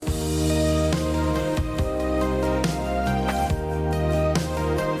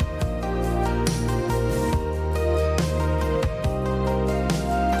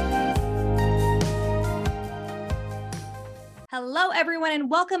Hello, everyone, and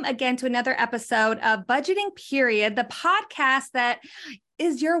welcome again to another episode of Budgeting Period, the podcast that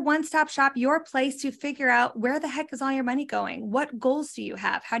is your one-stop shop, your place to figure out where the heck is all your money going? What goals do you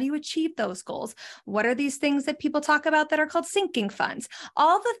have? How do you achieve those goals? What are these things that people talk about that are called sinking funds?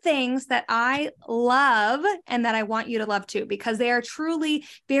 All the things that I love and that I want you to love too, because they are truly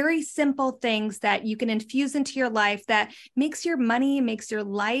very simple things that you can infuse into your life that makes your money, makes your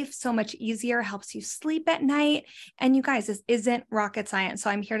life so much easier, helps you sleep at night. And you guys, this isn't rocket science.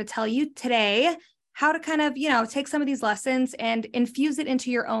 So I'm here to tell you today how to kind of, take some of these lessons and infuse it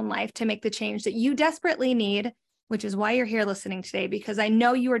into your own life to make the change that you desperately need, which is why you're here listening today, because I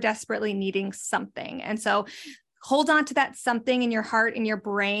know you are desperately needing something. And so hold on to that something in your heart, in your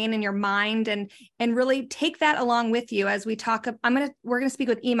brain, in your mind, and really take that along with you as we talk. We're going to speak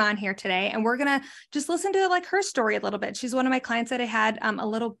with Iman here today, and we're going to just listen to like her story a little bit. She's one of my clients that I had a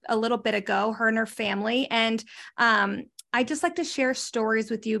little bit ago, her and her family. And I just like to share stories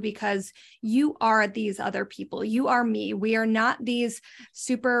with you because you are these other people. You are me. We are not these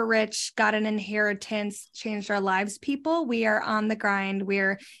super rich, got an inheritance, changed our lives people. We are on the grind.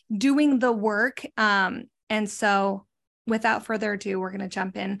 We're doing the work. And so without further ado, we're going to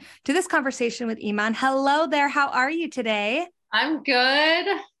jump in to this conversation with Iman. Hello there. How are you today? I'm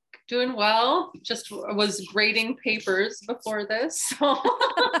good. Doing well. Just was grading papers before this.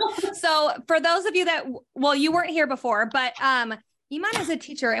 So for those of you that, you weren't here before, but Iman is a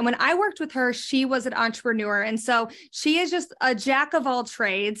teacher. And when I worked with her, she was an entrepreneur. And so she is just a jack of all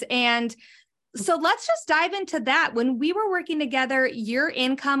trades. And so let's just dive into that. When we were working together, your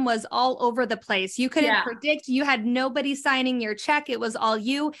income was all over the place. You couldn't predict. You had nobody signing your check. It was all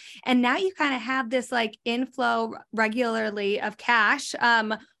you. And now you kind of have this like inflow regularly of cash.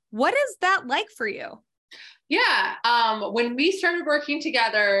 What is that like for you? Yeah. When we started working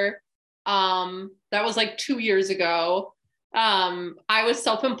together, that was like 2 years ago. I was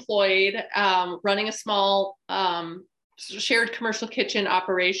self-employed, running a small, shared commercial kitchen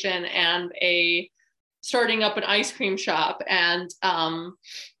operation and starting up an ice cream shop. And,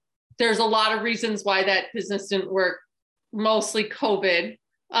 there's a lot of reasons why that business didn't work, mostly COVID.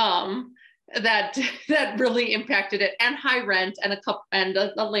 That really impacted it, and high rent and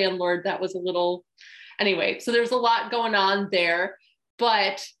a landlord that was a little, anyway, so there's a lot going on there.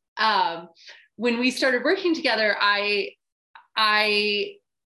 But when we started working together, I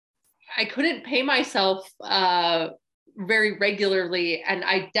couldn't pay myself very regularly, and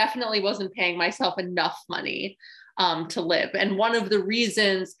I definitely wasn't paying myself enough money to live. And one of the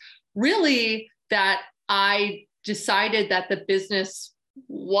reasons really that I decided that the business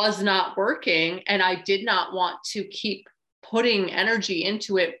was not working and I did not want to keep putting energy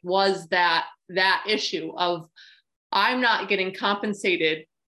into it was that issue of I'm not getting compensated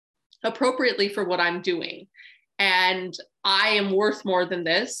appropriately for what I'm doing. And I am worth more than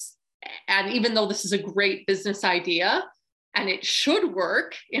this. And even though this is a great business idea and it should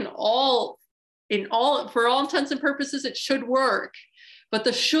work for all intents and purposes, it should work, but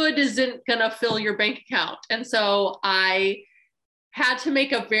the should isn't going to fill your bank account. And so I had to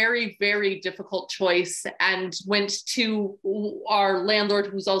make a very, very difficult choice and went to our landlord,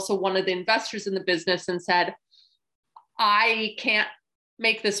 who's also one of the investors in the business, and said, I can't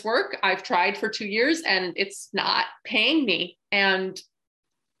make this work. I've tried for 2 years and it's not paying me. And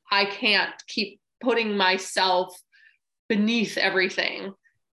I can't keep putting myself beneath everything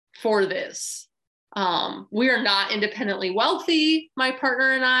for this. We are not independently wealthy, my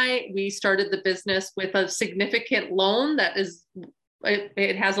partner and I. We started the business with a significant loan that is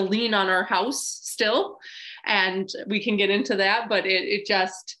it has a lien on our house still, and we can get into that, but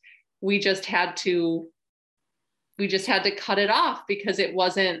we just had to cut it off because it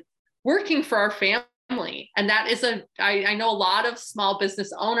wasn't working for our family. And that is I know a lot of small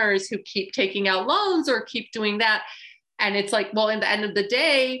business owners who keep taking out loans or keep doing that. And it's like, well, in the end of the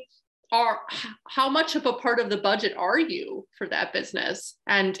day, how much of a part of the budget are you for that business?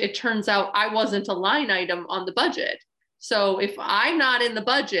 And it turns out I wasn't a line item on the budget. So if I'm not in the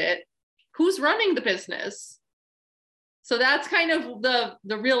budget, who's running the business? So that's kind of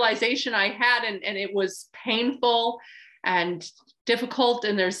the realization I had, and it was painful and difficult,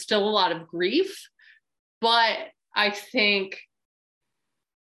 and there's still a lot of grief. But I think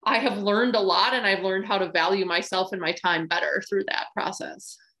I have learned a lot, and I've learned how to value myself and my time better through that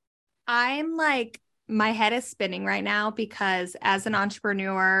process. I'm like, my head is spinning right now because as an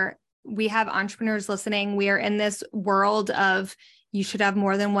entrepreneur, we have entrepreneurs listening. We are in this world of you should have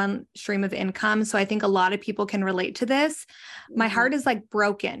more than one stream of income. So I think a lot of people can relate to this. My heart is like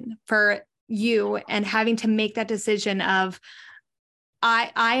broken for you and having to make that decision of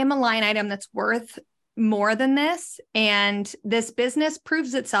I am a line item that's worth more than this. And this business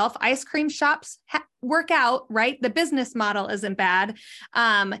proves itself. Ice cream shops work out, right? The business model isn't bad.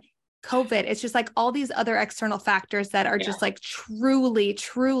 COVID, it's just like all these other external factors that are just like truly,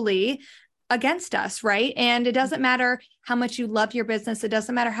 truly against us, right? And it doesn't matter how much you love your business. It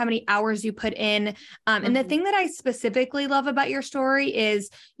doesn't matter how many hours you put in. And the thing that I specifically love about your story is,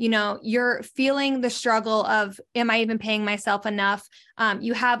 you know, you're feeling the struggle of, am I even paying myself enough?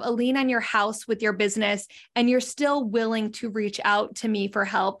 You have a lien on your house with your business, and you're still willing to reach out to me for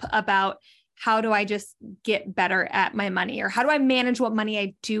help about, how do I just get better at my money, or how do I manage what money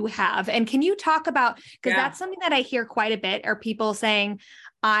I do have? And can you talk about, because that's something that I hear quite a bit, are people saying,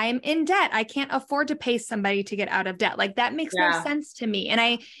 I'm in debt. I can't afford to pay somebody to get out of debt. Like that makes no sense to me. And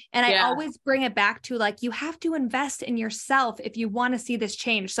I always bring it back to like, you have to invest in yourself if you want to see this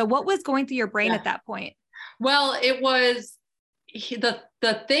change. So what was going through your brain at that point? Well, it was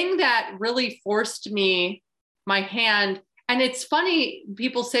the thing that really forced me my hand. And it's funny,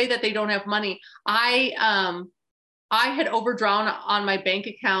 people say that they don't have money. I had overdrawn on my bank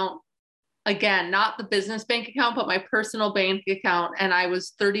account. Again, not the business bank account, but my personal bank account. And I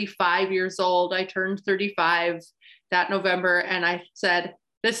was 35 years old. I turned 35 that November. And I said,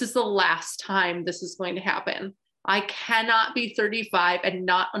 this is the last time this is going to happen. I cannot be 35 and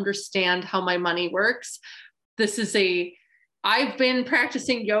not understand how my money works. I've been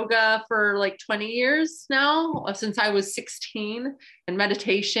practicing yoga for like 20 years now, since I was 16, and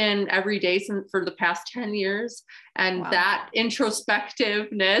meditation every day for the past 10 years. And that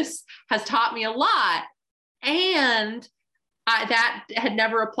introspectiveness has taught me a lot. And that had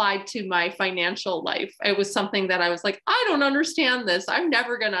never applied to my financial life. It was something that I was like, I don't understand this. I'm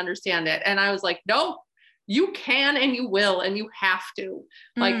never going to understand it. And I was like, no, you can, and you will, and you have to.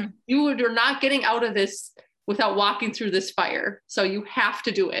 Like you're not getting out of this without walking through this fire. So you have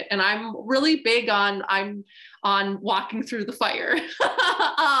to do it. And I'm really big on walking through the fire.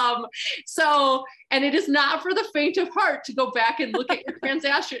 And it is not for the faint of heart to go back and look at your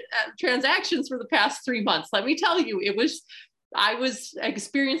transactions for the past 3 months. Let me tell you, I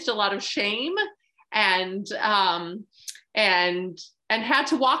experienced a lot of shame and had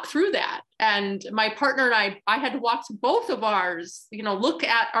to walk through that. And my partner and I had to walk through both of ours, look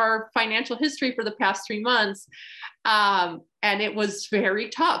at our financial history for the past 3 months. And it was very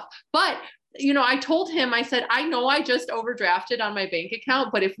tough, but I told him, I said, I know I just overdrafted on my bank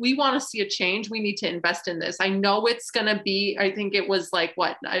account, but if we want to see a change, we need to invest in this. I know it's going to be, I think it was like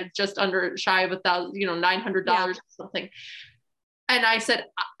just under shy of $1,000, $900 or something. And I said,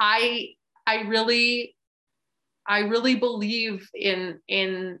 I really believe in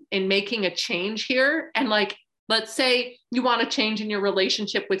making a change here. And like, let's say you want to change in your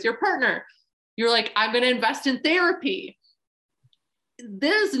relationship with your partner. You're like, I'm going to invest in therapy.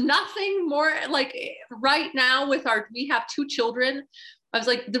 There's nothing more like right now we have 2 children. I was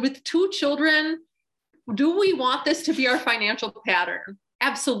like, with 2 children, do we want this to be our financial pattern?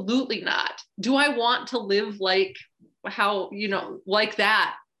 Absolutely not. Do I want to live like how, like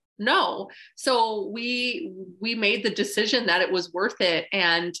that? No. So we made the decision that it was worth it.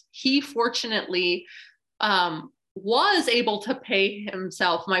 And he fortunately was able to pay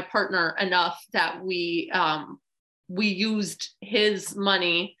himself, my partner, enough that we used his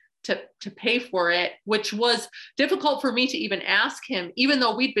money to pay for it, which was difficult for me to even ask him, even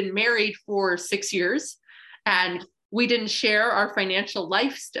though we'd been married for 6 years and we didn't share our financial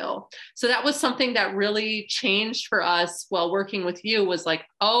life still. So that was something that really changed for us while working with you, was like,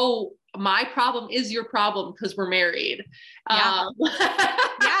 oh, my problem is your problem because we're married. Yeah.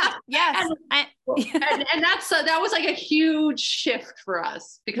 Yes. And that was like a huge shift for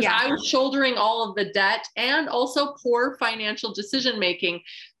us, because I was shouldering all of the debt and also poor financial decision-making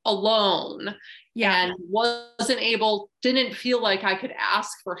alone. And didn't feel like I could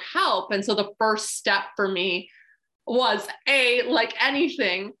ask for help. And so the first step for me was like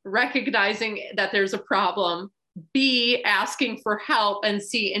anything, recognizing that there's a problem, B, asking for help, and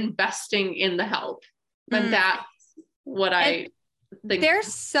C, investing in the help. And that's what I think.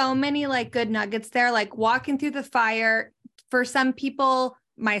 There's so many like good nuggets there, like walking through the fire. For some people,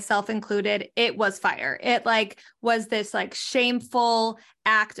 myself included, it was fire. It like was this like shameful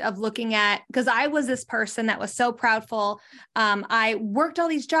act of looking at, because I was this person that was so proudful. I worked all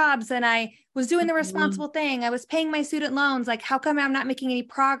these jobs and I was doing the responsible thing. I was paying my student loans. Like, how come I'm not making any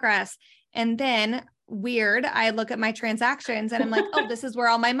progress? And then weird, I look at my transactions and I'm like, oh, this is where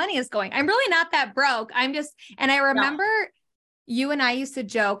all my money is going. I'm really not that broke. And I remember you and I used to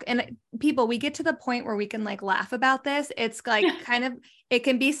joke, and people, we get to the point where we can like laugh about this. It's like kind of, it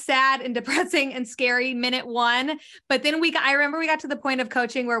can be sad and depressing and scary minute one. But then I remember we got to the point of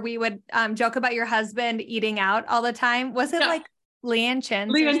coaching where we would joke about your husband eating out all the time. Was it like Leanne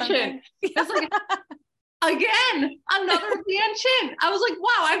Chin's or something? It's like, again, another Leanne Chin. I was like,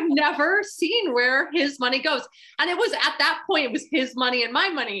 wow, I've never seen where his money goes. And it was at that point, it was his money and my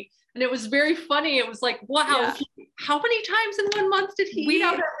money. And it was very funny. It was like, wow, how many times in 1 month did he eat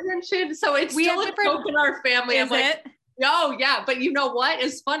out at Leanne Chin? So it's still a joke in our family. I'm like, oh yeah. But you know what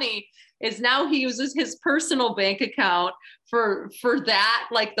is funny is now he uses his personal bank account for that,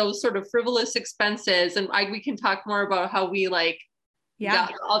 like those sort of frivolous expenses. And we can talk more about how we like,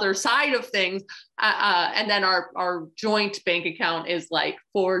 the other side of things. And then our joint bank account is like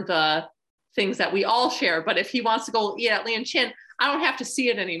for the things that we all share. But if he wants to go eat at Leanne Chin, I don't have to see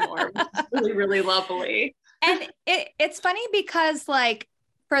it anymore. It's really, really lovely. And it's funny because like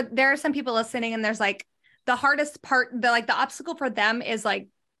there are some people listening and there's like the hardest part, the obstacle for them is like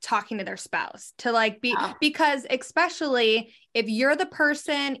talking to their spouse to like be, because especially if you're the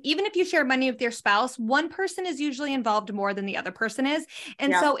person, even if you share money with your spouse, one person is usually involved more than the other person is.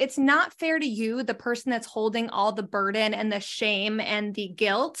 And so it's not fair to you, the person that's holding all the burden and the shame and the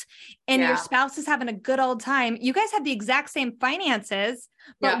guilt, and your spouse is having a good old time. You guys have the exact same finances,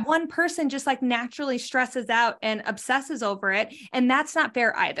 but one person just like naturally stresses out and obsesses over it. And that's not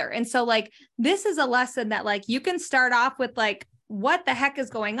fair either. And so like, this is a lesson that like, you can start off with like, what the heck is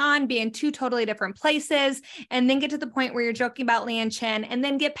going on, be in two totally different places, and then get to the point where you're joking about Leanne Chin, and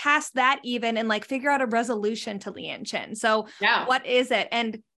then get past that even and like figure out a resolution to Leanne Chin. So what is it?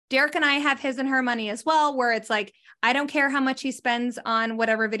 And Derek and I have his and her money as well, where it's like, I don't care how much he spends on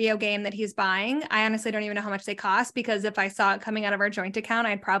whatever video game that he's buying. I honestly don't even know how much they cost, because if I saw it coming out of our joint account,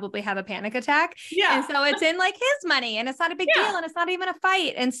 I'd probably have a panic attack. And so it's in like his money, and it's not a big deal, and it's not even a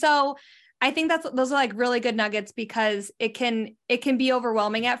fight. And so I think those are like really good nuggets, because it can be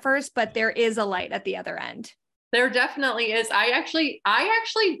overwhelming at first, but there is a light at the other end. There definitely is. I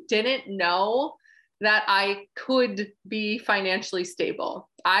actually didn't know that I could be financially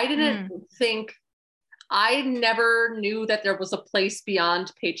stable. I never knew that there was a place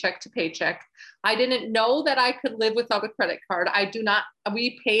beyond paycheck to paycheck. I didn't know that I could live without a credit card.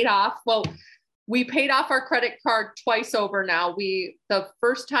 We paid off our credit card twice over now. The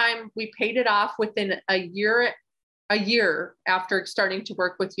first time we paid it off within a year after starting to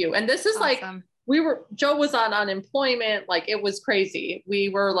work with you. And this is awesome. Like, Joe was on unemployment. Like, it was crazy. We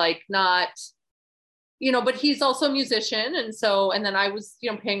were like, not, but he's also a musician. And then I was,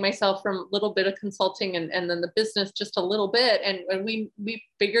 paying myself from a little bit of consulting and then the business just a little bit. And we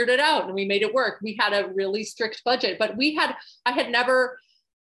figured it out and we made it work. We had a really strict budget, but I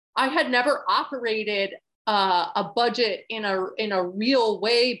had never operated a budget in a real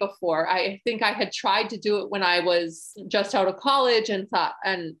way before. I think I had tried to do it when I was just out of college and thought,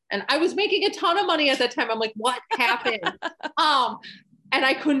 and I was making a ton of money at that time. I'm like, what happened? And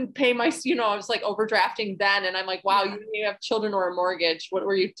I couldn't pay I was like overdrafting then. And I'm like, wow, you didn't even have children or a mortgage. What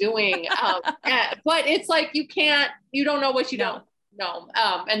were you doing? But it's like, you don't know what you don't know.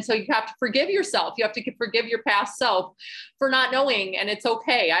 And so you have to forgive yourself. You have to forgive your past self for not knowing. And it's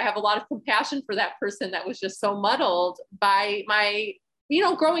okay. I have a lot of compassion for that person that was just so muddled by my,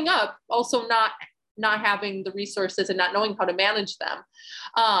 growing up, also not having the resources and not knowing how to manage them.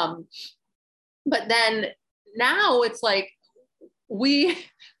 But then now it's like,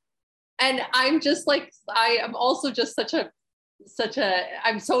 and I'm just like, I am also just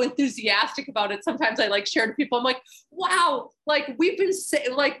I'm so enthusiastic about it. Sometimes I like share to people. I'm like, wow, like we've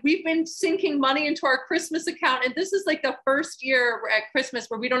been sinking money into our Christmas account. And this is like the first year at Christmas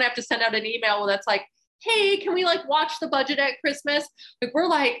where we don't have to send out an email that's like, hey, can we like watch the budget at Christmas? Like, we're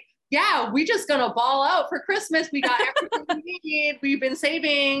like, yeah, we just gonna ball out for Christmas. We got everything we need. We've been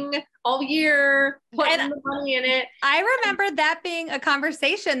saving all year, putting the money in it. I remember that being a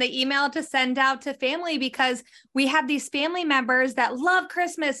conversation, the email to send out to family, because we have these family members that love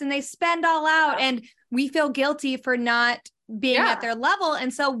Christmas and they spend all out, and we feel guilty for not being at their level.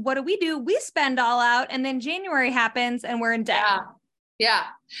 And so what do? We spend all out, and then January happens and we're in debt. Yeah.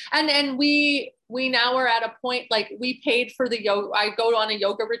 And we now are at a point, like, we paid for the yoga. I go on a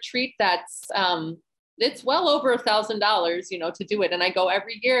yoga retreat that's, it's well over $1,000, to do it. And I go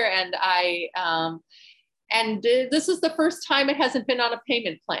every year, and this is the first time it hasn't been on a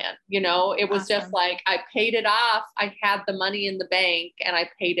payment plan. It was just like, I paid it off. I had the money in the bank and I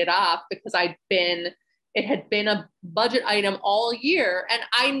paid it off because it had been a budget item all year. And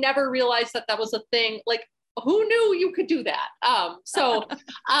I never realized that was a thing. Like, who knew you could do that? So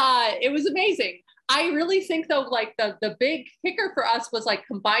it was amazing. I really think though, like the big kicker for us was like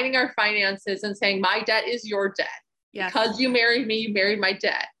combining our finances and saying, my debt is your debt. Yes. Because you married me, you married my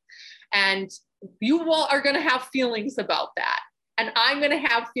debt. And you all are going to have feelings about that. And I'm going to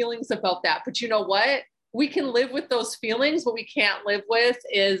have feelings about that. But you know what? We can live with those feelings. What we can't live with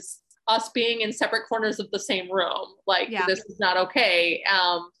is us being in separate corners of the same room. Like, this is not okay.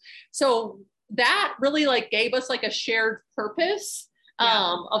 So that really like gave us like a shared purpose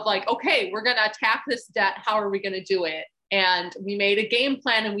of like, okay, we're going to attack this debt. How are we going to do it? And we made a game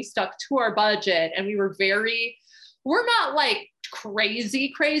plan and we stuck to our budget, and we're not like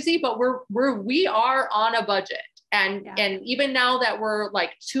crazy, but we are on a budget. And even now that we're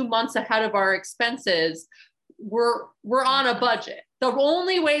like 2 months ahead of our expenses, we're on a budget. The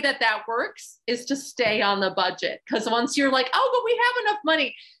only way that works is to stay on the budget. Because once you're like, oh, but we have enough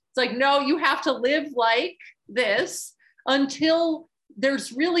money, it's like, no, you have to live like this until you're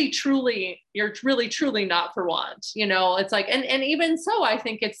really truly not for want, it's like, and even so, I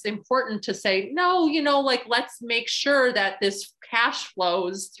think it's important to say, no, like, let's make sure that this cash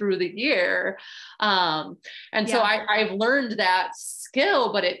flows through the year. So I've learned that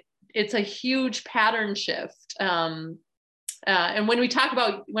skill, but it's a huge pattern shift. And when we talk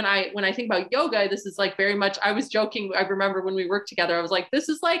about, when I think about yoga, this is like very much, I was joking. I remember when we worked together, I was like, this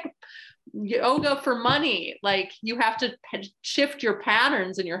is like yoga for money. Like, you have to shift your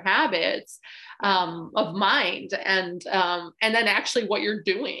patterns and your habits of mind, and then actually what you're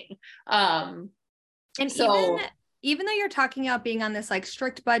doing. And so even though you're talking about being on this like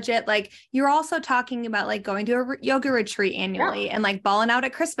strict budget, like you're also talking about like going to a yoga retreat annually and like balling out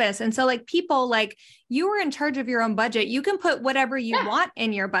at Christmas. And so like people, like, you were in charge of your own budget. You can put whatever you want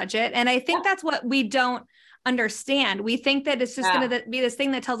in your budget. And I think that's what we don't understand. We think that it's just going to be this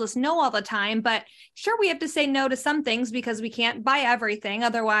thing that tells us no all the time, but sure, we have to say no to some things because we can't buy everything.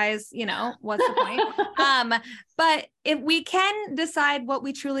 Otherwise, what's the point? But if we can decide what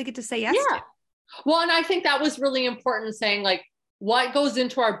we truly get to say yes to. Well, and I think that was really important, saying like, what goes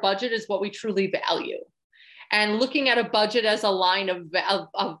into our budget is what we truly value. And looking at a budget as a line of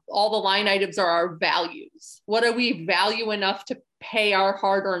all the line items are our values. What do we value enough to pay our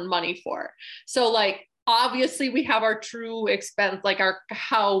hard-earned money for? So like, obviously we have our true expense, like our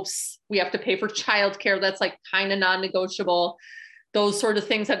house, we have to pay for childcare. That's like kind of non-negotiable. Those sort of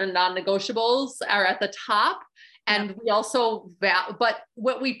things that are non-negotiables are at the top. And we also, but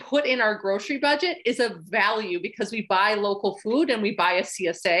what we put in our grocery budget is a value, because we buy local food and we buy a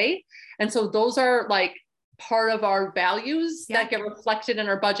CSA. And so those are like part of our values that get reflected in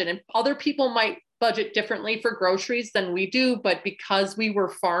our budget. And other people might budget differently for groceries than we do, but because we were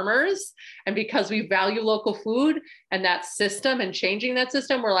farmers and because we value local food and that system and changing that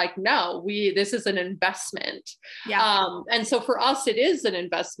system, we're like, no, this is an investment. And so for us, it is an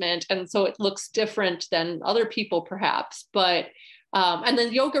investment. And so it looks different than other people perhaps, but, and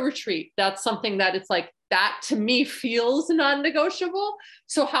then yoga retreat, that's something that it's like, that to me feels non-negotiable.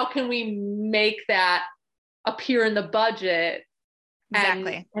 So how can we make that appear in the budget?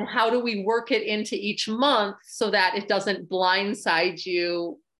 Exactly. And how do we work it into each month so that it doesn't blindside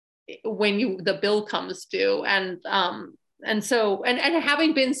you when the bill comes due? And so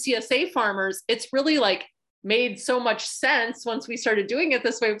having been CSA farmers, it's really like made so much sense once we started doing it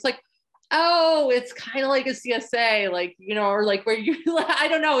this way. It was like, oh, it's kind of like a CSA, like, or like where you, I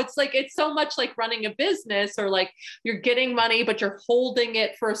don't know. It's like, it's so much like running a business, or like you're getting money, but you're holding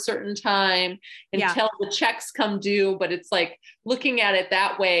it for a certain time until the checks come due. But it's like looking at it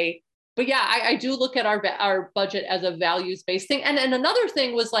that way. But yeah, I do look at our budget as a values-based thing. And another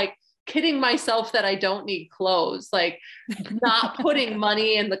thing was like kidding myself that I don't need clothes, like not putting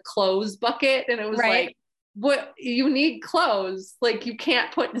money in the clothes bucket. And it was like, what, you need clothes, like you can't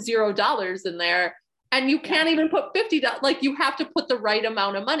put $0 in there, and you can't even put $50. Like you have to put the right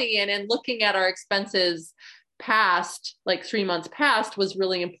amount of money in. And looking at our expenses past, like 3 months past, was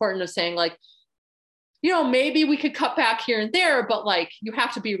really important, of saying like, maybe we could cut back here and there, but like you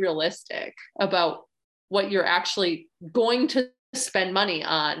have to be realistic about what you're actually going to spend money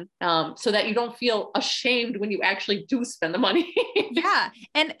on, so that you don't feel ashamed when you actually do spend the money.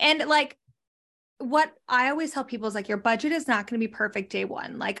 And like, what I always tell people is like, your budget is not going to be perfect day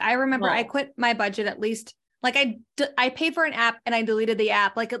one. Like I remember I quit my budget at least, like I paid for an app and I deleted the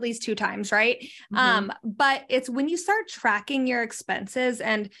app like at least 2 times. Right. But it's when you start tracking your expenses,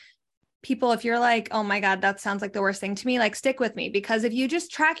 and people, if you're like, oh my God, that sounds like the worst thing to me, like stick with me, because if you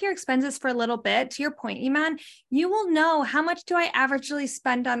just track your expenses for a little bit, to your point, Iman, you will know how much do I averagely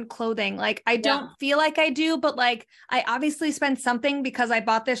spend on clothing. Like, I don't feel like I do, but like, I obviously spend something because I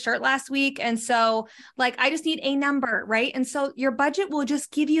bought this shirt last week. And so like, I just need a number, right? And so your budget will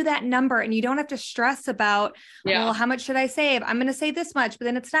just give you that number and you don't have to stress about, well, how much should I save? I'm going to save this much, but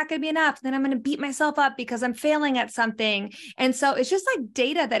then it's not going to be enough. Then I'm going to beat myself up because I'm failing at something. And so it's just like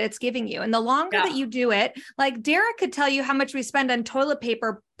data that it's giving you. And the longer that you do it, like Derek could tell you how much we spend on toilet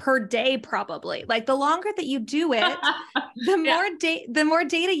paper per day, probably. Like the longer that you do it, the more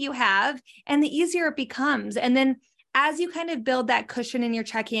data you have and the easier it becomes. And then as you kind of build that cushion in your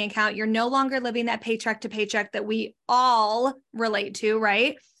checking account, you're no longer living that paycheck to paycheck that we all relate to,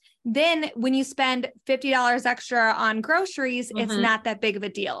 right? Then when you spend $50 extra on groceries, it's not that big of a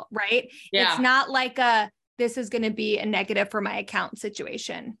deal, right? It's not like this is going to be a negative for my account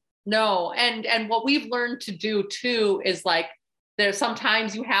situation. No. And what we've learned to do too is like, there's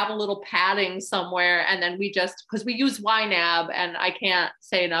sometimes you have a little padding somewhere and then we just, because we use YNAB and I can't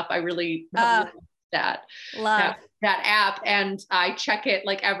say enough. I really love that app, and I check it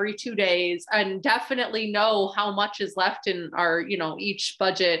like every 2 days and definitely know how much is left in our, each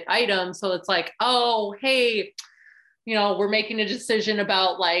budget item. So it's like, oh, hey, we're making a decision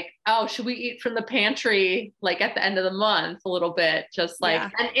about like, oh, should we eat from the pantry, like at the end of the month, a little bit, just like,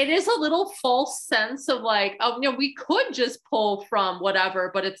 and it is a little false sense of like, oh, we could just pull from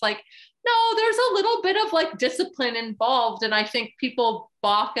whatever, but it's like, no, there's a little bit of like discipline involved. And I think people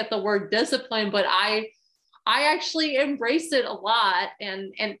balk at the word discipline, but I actually embrace it a lot.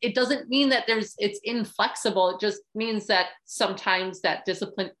 And it doesn't mean that it's inflexible. It just means that sometimes that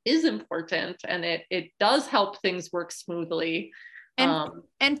discipline is important and it does help things work smoothly.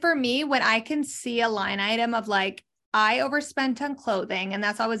 And for me, when I can see a line item of like, I overspent on clothing, and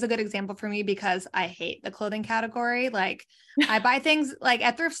that's always a good example for me because I hate the clothing category. Like I buy things like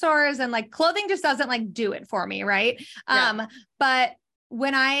at thrift stores and like clothing just doesn't like do it for me. Right. But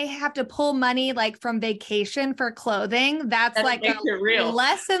when I have to pull money like from vacation for clothing, that's like a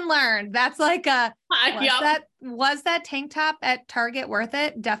lesson learned. That's like was that tank top at Target worth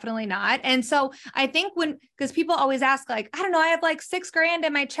it? Definitely not. And so I think because people always ask like, I don't know, I have like $6,000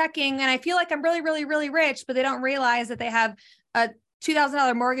 in my checking and I feel like I'm really, really, really rich, but they don't realize that they have a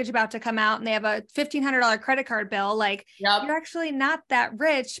 $2,000 mortgage about to come out and they have a $1,500 credit card bill. Like you're actually not that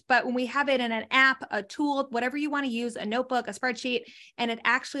rich, but when we have it in an app, a tool, whatever you want to use, a notebook, a spreadsheet, and it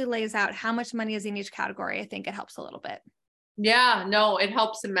actually lays out how much money is in each category, I think it helps a little bit. Yeah, no, it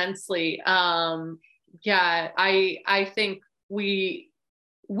helps immensely. I think we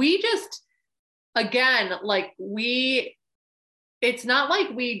just, again, like it's not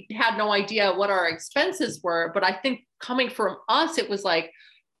like we had no idea what our expenses were, but I think coming from us, it was like,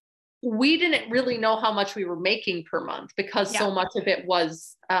 we didn't really know how much we were making per month because so much of it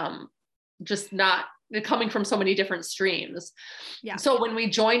was just not coming from so many different streams. Yeah. So when we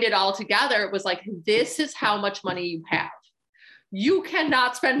joined it all together, it was like, this is how much money you have. You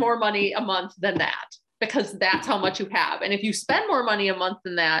cannot spend more money a month than that because that's how much you have. And if you spend more money a month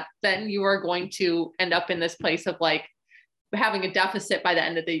than that, then you are going to end up in this place of like, having a deficit by the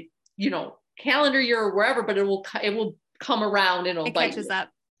end of the, calendar year or wherever, but it will come around and it catches up.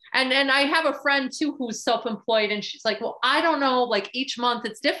 And I have a friend too, who's self-employed and she's like, well, I don't know, like each month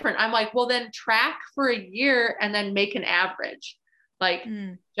it's different. I'm like, well, then track for a year and then make an average, like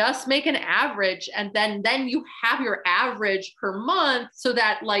just make an average. And then you have your average per month so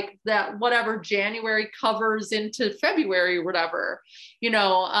that like that, whatever January covers into February or whatever,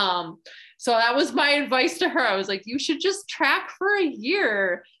 so that was my advice to her. I was like, you should just track for a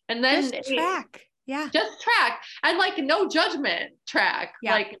year and then just track. Yeah. Just track and like no judgment track.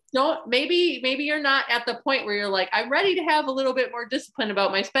 Yeah. Like maybe you're not at the point where you're like, I'm ready to have a little bit more discipline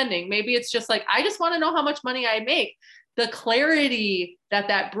about my spending. Maybe it's just like, I just want to know how much money I make. The clarity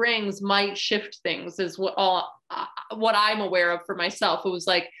that brings might shift things is what I'm aware of for myself. It was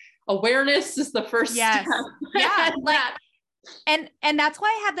like, awareness is the first step. Yeah. And that's why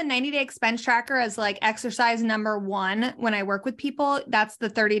I have the 90-day expense tracker as like exercise number 1 when I work with people. That's the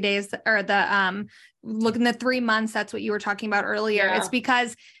 30 days or the looking at 3 months. That's what you were talking about earlier. Yeah. It's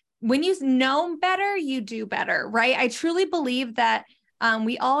because when you know better, you do better, right? I truly believe that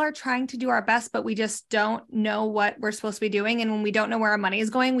we all are trying to do our best, but we just don't know what we're supposed to be doing. And when we don't know where our money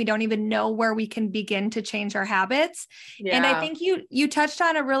is going, we don't even know where we can begin to change our habits. Yeah. And I think you touched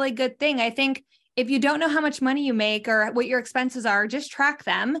on a really good thing. I think if you don't know how much money you make or what your expenses are, just track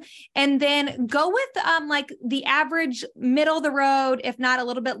them and then go with like the average middle of the road, if not a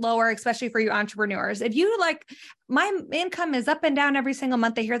little bit lower, especially for you entrepreneurs. If you like my income is up and down every single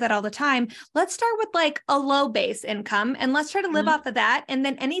month. I hear that all the time. Let's start with like a low base income and let's try to live off of that. And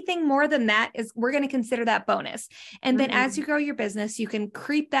then anything more than that is we're going to consider that bonus. And then as you grow your business, you can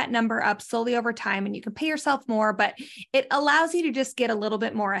creep that number up slowly over time and you can pay yourself more, but it allows you to just get a little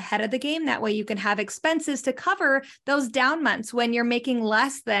bit more ahead of the game. That way you can have expenses to cover those down months when you're making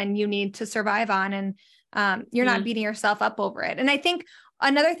less than you need to survive on. And you're not beating yourself up over it. And I think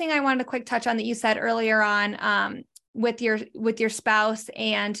another thing I wanted to quick touch on that you said earlier on with your spouse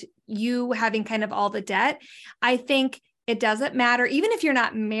and you having kind of all the debt, I think it doesn't matter. Even if you're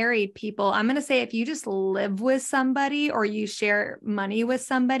not married, people, I'm going to say if you just live with somebody or you share money with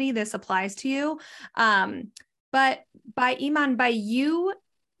somebody, this applies to you. But by Iman, by you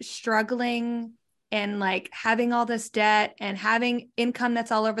struggling and like having all this debt and having income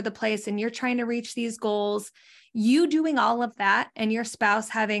that's all over the place and you're trying to reach these goals, you doing all of that and your spouse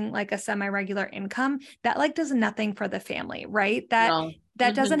having like a semi-regular income, that like does nothing for the family, right? That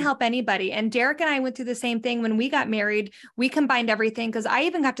doesn't help anybody. And Derek and I went through the same thing when we got married. We combined everything because I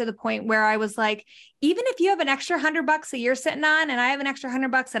even got to the point where I was like, even if you have an extra $100 that you're sitting on and I have an extra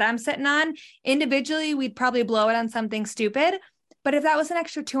 $100 that I'm sitting on, individually, we'd probably blow it on something stupid. But if that was an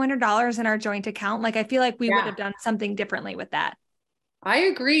extra $200 in our joint account, like I feel like we would have done something differently with that. I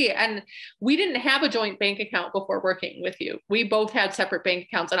agree. And we didn't have a joint bank account before working with you. We both had separate bank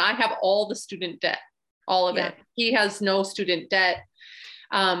accounts and I have all the student debt, all of it. He has no student debt.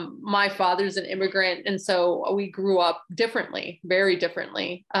 My father's an immigrant. And so we grew up differently, very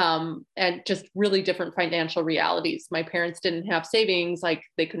differently, and just really different financial realities. My parents didn't have savings. Like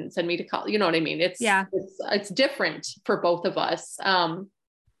they couldn't send me to college. You know what I mean? It's different for both of us.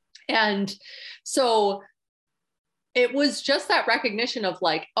 And so it was just that recognition of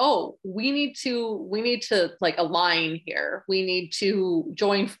like, oh, we need to like align here. We need to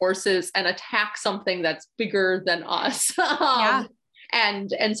join forces and attack something that's bigger than us.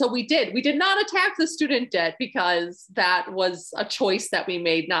 And so we did not attack the student debt because that was a choice that we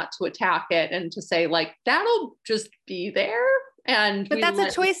made not to attack it and to say like, that'll just be there. But that's a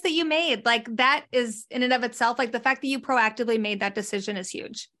choice that you made. Like that is in and of itself, like the fact that you proactively made that decision is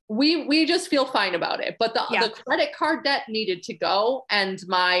huge. We just feel fine about it, but the credit card debt needed to go and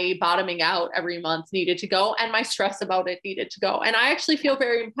my bottoming out every month needed to go and my stress about it needed to go. And I actually feel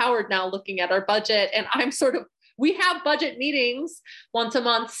very empowered now looking at our budget and we have budget meetings once a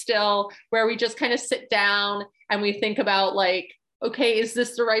month still where we just kind of sit down and we think about like, okay, is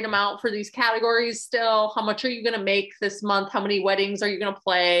this the right amount for these categories still? How much are you going to make this month? How many weddings are you going to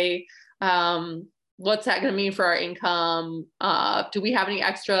play? What's that going to mean for our income? Do we have any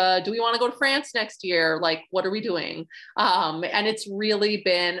extra? Do we want to go to France next year? Like, what are we doing? And it's really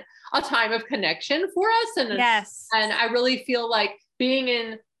been a time of connection for us. And I really feel like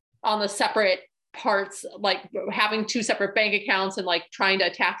being on the separate parts, like having two separate bank accounts and like trying to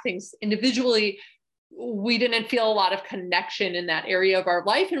attack things individually, we didn't feel a lot of connection in that area of our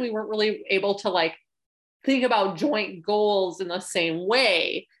life. And we weren't really able to like think about joint goals in the same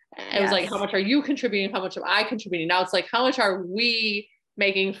way. It was like, how much are you contributing? How much am I contributing? Now it's like, how much are we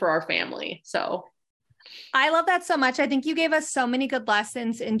making for our family? So I love that so much. I think you gave us so many good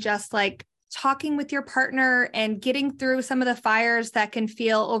lessons in just like talking with your partner and getting through some of the fires that can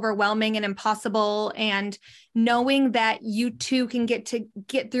feel overwhelming and impossible, and knowing that you two can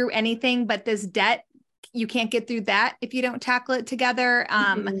get through anything, but this debt, you can't get through that if you don't tackle it together.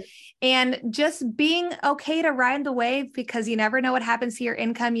 And just being okay to ride the wave because you never know what happens to your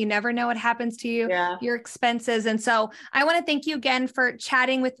income. You never know what happens to you, your expenses. And so I want to thank you again for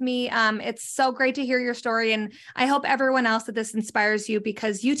chatting with me. It's so great to hear your story. And I hope everyone else that this inspires you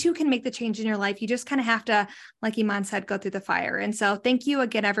because you too can make the change in your life. You just kind of have to, like Iman said, go through the fire. And so thank you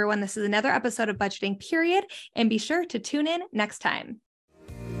again, everyone. This is another episode of Budgeting Period. And be sure to tune in next time.